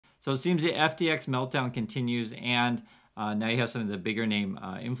So it seems the FTX meltdown continues, and now you have some of the bigger name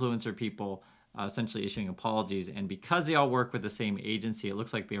influencer people essentially issuing apologies. And because they all work with the same agency, it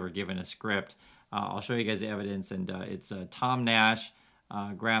looks like they were given a script. I'll show you guys the evidence, and it's Tom Nash,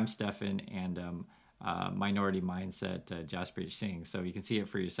 Graham Stephan, and Minority Mindset, Jaspreet Singh. So you can see it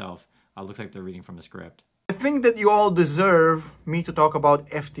for yourself. Looks like they're reading from a script. I think that you all deserve me to talk about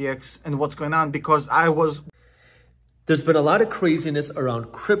FTX and what's going on, because There's been a lot of craziness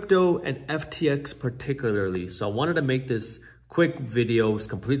around crypto and FTX particularly. So I wanted to make this quick video. It's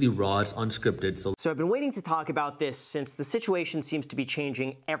completely raw, it's unscripted. So I've been waiting to talk about this since the situation seems to be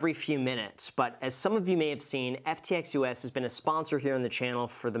changing every few minutes. But as some of you may have seen, FTX US has been a sponsor here on the channel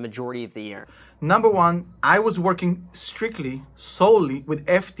for the majority of the year. Number one, I was working solely with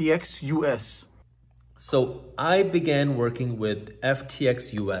FTX US. So I began working with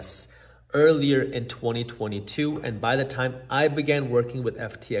FTX US earlier in 2022, and by the time I began working with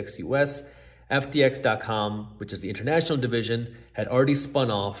FTX US, FTX.com, which is the international division, had already spun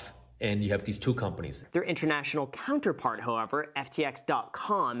off, and you have these two companies. Their international counterpart, however,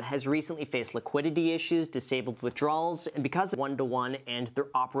 FTX.com, has recently faced liquidity issues, disabled withdrawals, and because of one-to-one, and they're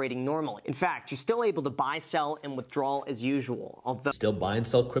operating normally. In fact, you're still able to buy, sell, and withdraw as usual. Although still buy and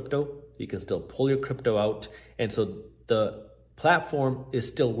sell crypto, you can still pull your crypto out, and so the platform is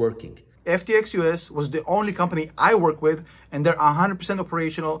still working. FTX US was the only company I work with, and they're 100%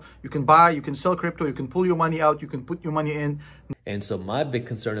 operational. You can buy, you can sell crypto, you can pull your money out, you can put your money in. And so my big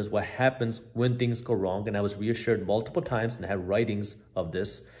concern is what happens when things go wrong. And I was reassured multiple times, and I have writings of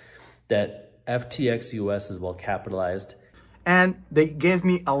this, that FTX US is well capitalized. And they gave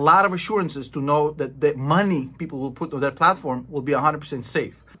me a lot of assurances to know that the money people will put on their platform will be 100%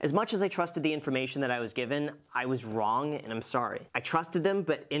 safe. as much as I trusted the information that I was given, I was wrong, and I'm sorry. I trusted them,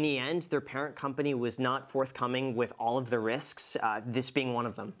 but in the end, their parent company was not forthcoming with all of the risks, this being one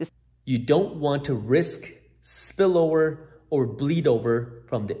of them. You don't want to risk spillover or bleed over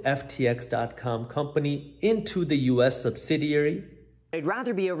from the FTX.com company into the US subsidiary. I'd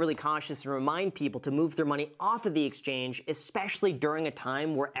rather be overly cautious and remind people to move their money off of the exchange, especially during a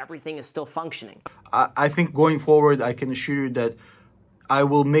time where everything is still functioning. I think going forward, I can assure you that I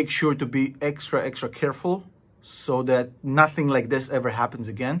will make sure to be extra careful so that nothing like this ever happens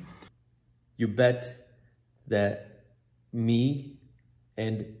again. You bet that me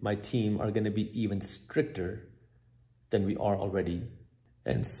and my team are going to be even stricter than we are already.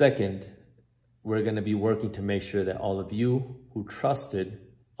 And second, we're going to be working to make sure that all of you who trusted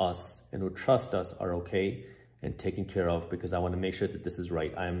us and who trust us are okay and taken care of, because I want to make sure that this is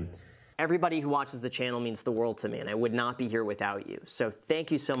right. Everybody who watches the channel means the world to me, and I would not be here without you. So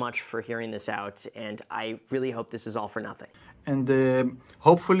thank you so much for hearing this out, and I really hope this is all for nothing. And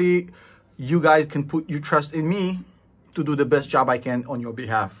hopefully you guys can put your trust in me to do the best job I can on your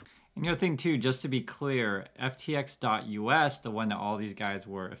behalf. And the other thing too, just to be clear, FTX.US, the one that all these guys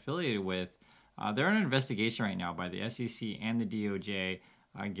were affiliated with, they're in an investigation right now by the SEC and the DOJ.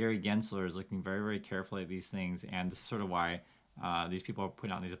 Gary Gensler is looking very carefully at these things, and this is sort of why these people are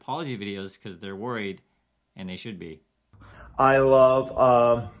putting out these apology videos, because they're worried, and they should be. I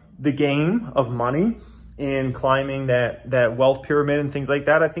love the game of money and climbing that wealth pyramid and things like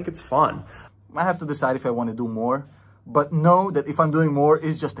that. I think it's fun. I have to decide if I want to do more, but know that if I'm doing more,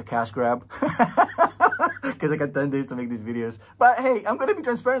 it's just a cash grab. Because I got 10 days to make these videos. But hey, I'm going to be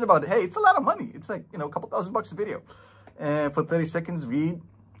transparent about it. Hey, it's a lot of money. It's like, you know, a couple $1,000 a video. And for 30 seconds, read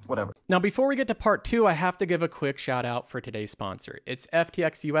whatever. Now, before we get to part 2, I have to give a quick shout out for today's sponsor. It's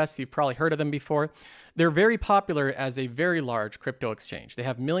FTX US. You've probably heard of them before. They're very popular as a very large crypto exchange. They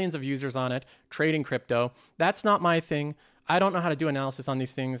have millions of users on it, trading crypto. That's not my thing. I don't know how to do analysis on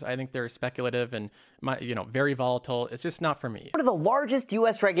these things. I think they're speculative and, very volatile. It's just not for me. One of the largest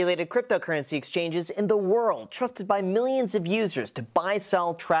US regulated cryptocurrency exchanges in the world, trusted by millions of users to buy,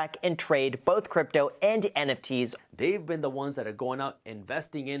 sell, track, and trade both crypto and NFTs. They've been the ones that are going out,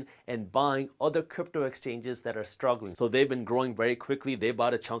 investing in and buying other crypto exchanges that are struggling. So they've been growing very quickly. They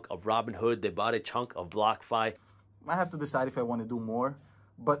bought a chunk of Robinhood. They bought a chunk of BlockFi. I have to decide if I want to do more,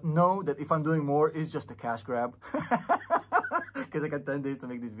 but know that if I'm doing more, it's just a cash grab. Because I got 10 days to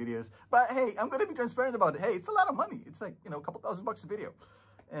make these videos. But hey, I'm going to be transparent about it. Hey, it's a lot of money. It's like, a couple $1,000 a video.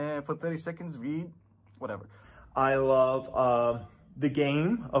 And for 30 seconds, read whatever. I love the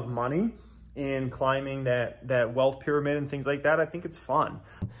game of money and climbing that wealth pyramid and things like that. I think it's fun.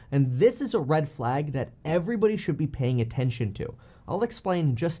 And this is a red flag that everybody should be paying attention to. I'll explain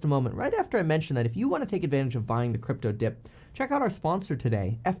in just a moment, right after I mention that if you want to take advantage of buying the crypto dip, check out our sponsor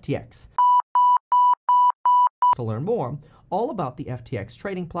today, FTX. To learn more all about the FTX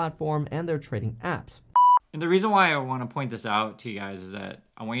trading platform and their trading apps. And the reason why I want to point this out to you guys is that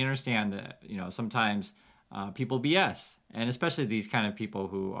I want you to understand that, sometimes people BS, and especially these kind of people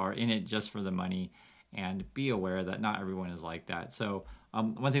who are in it just for the money, and be aware that not everyone is like that. So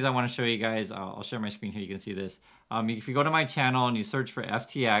one thing I want to show you guys, I'll share my screen here, you can see this. If you go to my channel and you search for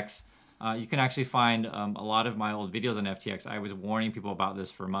FTX, you can actually find a lot of my old videos on FTX. I was warning people about this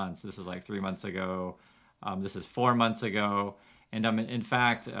for months. This is like 3 months ago. This is 4 months ago. And in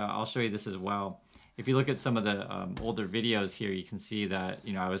fact, I'll show you this as well. If you look at some of the older videos here, you can see that,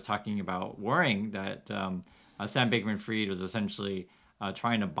 I was talking about worrying that Sam Bankman-Fried was essentially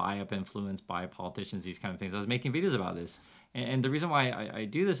trying to buy up influence by politicians, these kind of things. I was making videos about this. And the reason why I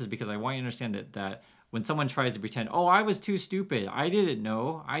do this is because I want you to understand that when someone tries to pretend, oh, I was too stupid, I didn't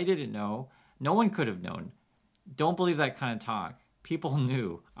know, no one could have known. Don't believe that kind of talk. People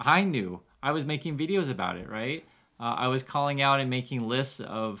knew. I knew. I was making videos about it, right? I was calling out and making lists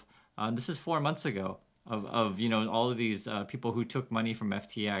of, this is 4 months ago, of all of these people who took money from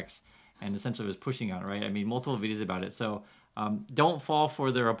FTX and essentially was pushing on it, right? I made multiple videos about it. So don't fall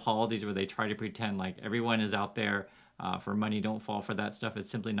for their apologies where they try to pretend like everyone is out there for money. Don't fall for that stuff. It's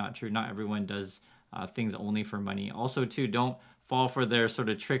simply not true. Not everyone does things only for money. Also, too, don't fall for their sort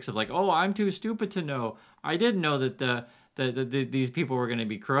of tricks of like, oh, I'm too stupid to know. I didn't know that these people were going to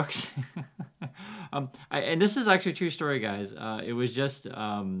be crooks. And this is actually a true story, guys. It was just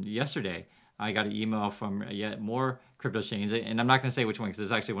yesterday. I got an email from yet more crypto chains, and I'm not going to say which one because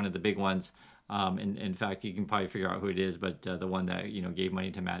it's actually one of the big ones. In fact, you can probably figure out who it is, but the one that gave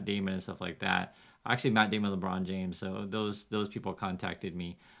money to Matt Damon and stuff like that. Actually, Matt Damon, LeBron James. So those people contacted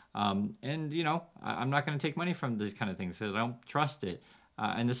me, and I'm not going to take money from these kind of things because I don't trust it.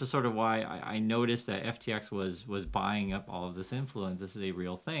 And this is sort of why I noticed that FTX was buying up all of this influence. This is a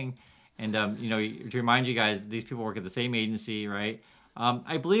real thing. And, to remind you guys, these people work at the same agency, right?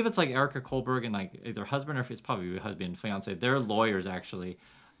 I believe it's like Erica Kohlberg and like their husband, or if it's probably husband, fiance. They're lawyers, actually.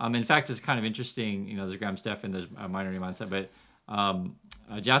 In fact, it's kind of interesting. There's Graham Stephan, there's a Minority Mindset, but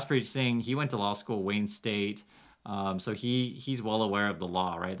Jaspreet Singh, he went to law school, Wayne State. So he's well aware of the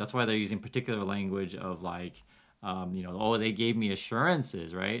law, right? That's why they're using particular language of like, oh, they gave me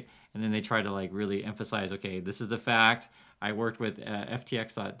assurances, right? And then they try to like really emphasize, okay, this is the fact. I worked with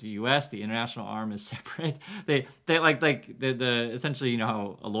FTX.US. The international arm is separate. They like the essentially,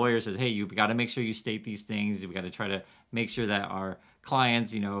 how a lawyer says, hey, you've got to make sure you state these things. You've got to try to make sure that our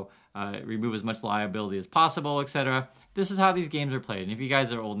clients, remove as much liability as possible, etc. This is how these games are played. And if you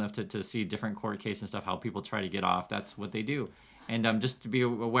guys are old enough to see different court cases and stuff, how people try to get off, that's what they do. And just to be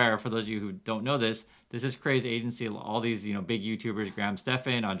aware, for those of you who don't know this is Craig's agency. All these, big YouTubers, Graham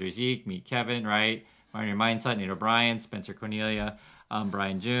Stephan, Andre Zeek, Meet Kevin, right? Minority Mindset, Nate O'Brien, Spencer Cornelia,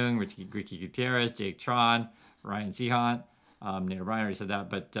 Brian Jung, Ricky Gutierrez, Jake Tron, Ryan Seahant, Nate O'Brien already said that,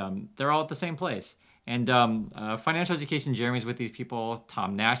 but they're all at the same place. And Financial Education, Jeremy's with these people.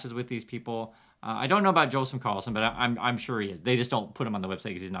 Tom Nash is with these people. I don't know about Joseph Carlson, but I'm sure he is. They just don't put him on the website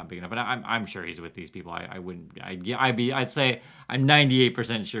because he's not big enough. But I'm sure he's with these people. I'd say I'm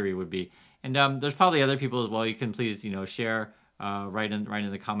 98% sure he would be. And there's probably other people as well. You can please share right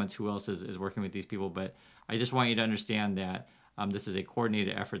in the comments who else is working with these people. But I just want you to understand that this is a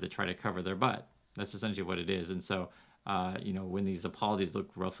coordinated effort to try to cover their butt. That's essentially what it is. And so when these apologies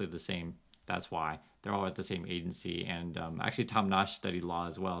look roughly the same, that's why. They're all at the same agency. And actually, Tom Nash studied law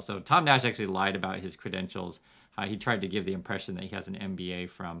as well. So Tom Nash actually lied about his credentials. He tried to give the impression that he has an MBA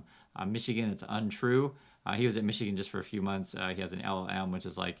from Michigan. It's untrue. He was at Michigan just for a few months. He has an LLM, which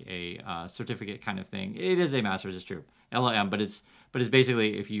is like a certificate kind of thing. It is a master's, it's true. LLM, but it's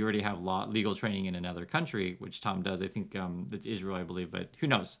basically if you already have legal training in another country, which Tom does. I think it's Israel, I believe, but who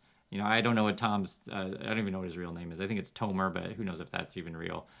knows? I don't know what Tom's, I don't even know what his real name is. I think it's Tomer, but who knows if that's even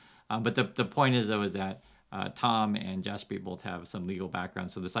real. But the point is, though, is that Tom and Jaspreet both have some legal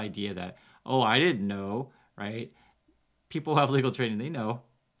background. So this idea that, oh, I didn't know, right? People who have legal training, they know.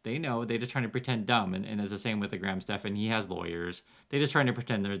 They're just trying to pretend dumb. And it's the same with the Graham Stephan. He has lawyers. They're just trying to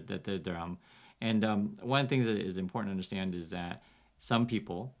pretend that they're dumb. And one of the things that is important to understand is that some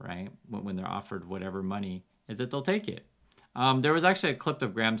people, right, when they're offered whatever money, is that they'll take it. There was actually a clip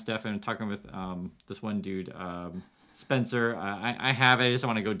of Graham Stephan talking with this one dude, Spencer. I have it. I just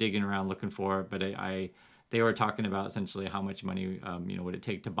want to go digging around looking for it. But they were talking about essentially how much money would it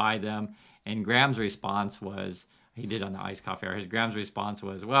take to buy them. And Graham's response was, he did on the Iced Coffee Hour. Graham's response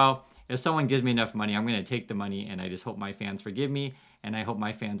was, well, if someone gives me enough money, I'm going to take the money, and I just hope my fans forgive me, and I hope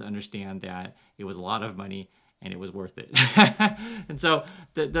my fans understand that it was a lot of money and it was worth it. And so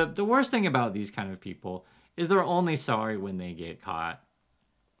the worst thing about these kind of people is they're only sorry when they get caught.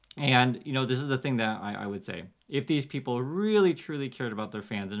 And, this is the thing that I would say. If these people really, truly cared about their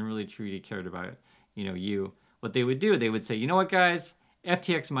fans and really, truly cared about, you, what they would do, they would say, you know what, guys,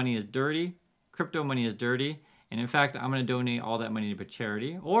 FTX money is dirty, crypto money is dirty, and in fact, I'm going to donate all that money to a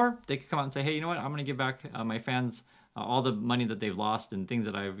charity. Or they could come out and say, hey, you know what, I'm going to give back my fans all the money that they've lost and things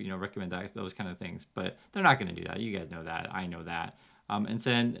that I've recommended, those kind of things. But they're not going to do that. You guys know that. I know that. And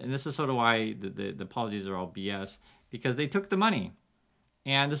this is sort of why the apologies are all BS, because they took the money.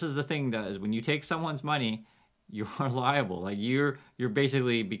 And this is the thing, that is, when you take someone's money, you are liable. Like you're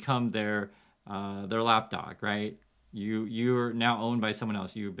basically become their lapdog, right? You're now owned by someone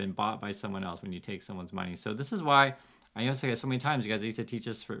else. You've been bought by someone else when you take someone's money. So this is why I say so many times, you guys used to teach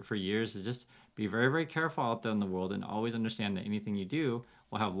us for years, to just be very, very careful out there in the world and always understand that anything you do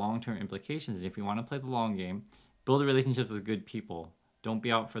will have long-term implications. And if you want to play the long game, build relationships with good people. Don't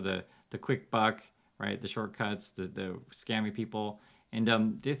be out for the quick buck, right? The shortcuts, the scammy people.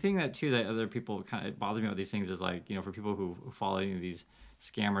 And the thing that too that other people kind of bother me about these things is, like, for people who follow any of these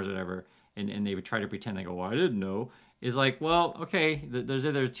scammers or whatever, and they would try to pretend like, oh, I didn't know, is like, well, okay, there's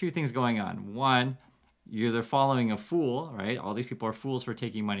either two things going on. One, you're either following a fool, right? All these people are fools for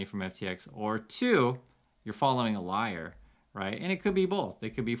taking money from FTX. Or two, you're following a liar, right? And it could be both. They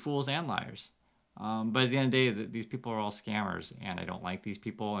could be fools and liars. But at the end of the day, these people are all scammers, and I don't like these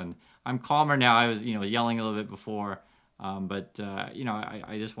people. And I'm calmer now. I was, yelling a little bit before. I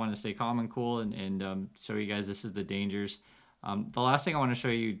just want to stay calm and cool and show you guys this is the dangers. The last thing I want to show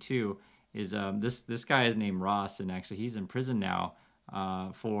you too is this guy is named Ross, and actually he's in prison now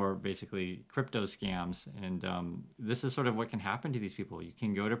for basically crypto scams. And this is sort of what can happen to these people. You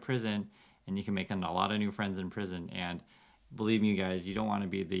can go to prison and you can make a lot of new friends in prison. And believe me, you guys, you don't want to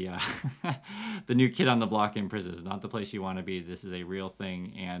be the the new kid on the block in prison. It's not the place you want to be. This is a real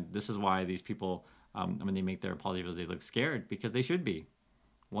thing, and this is why these people, when they make their apology videos, they look scared, because they should be,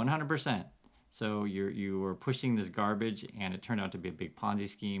 100%. So you were pushing this garbage, and it turned out to be a big Ponzi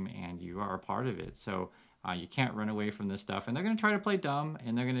scheme, and you are a part of it. So you can't run away from this stuff. And they're going to try to play dumb,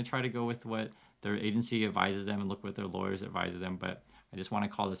 and they're going to try to go with what their agency advises them and look what their lawyers advise them. But I just want to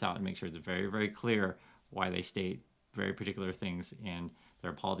call this out and make sure it's very, very clear why they state very particular things in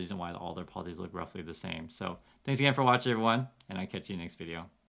their apologies and why all their apologies look roughly the same. So thanks again for watching, everyone, and I'll catch you in the next video.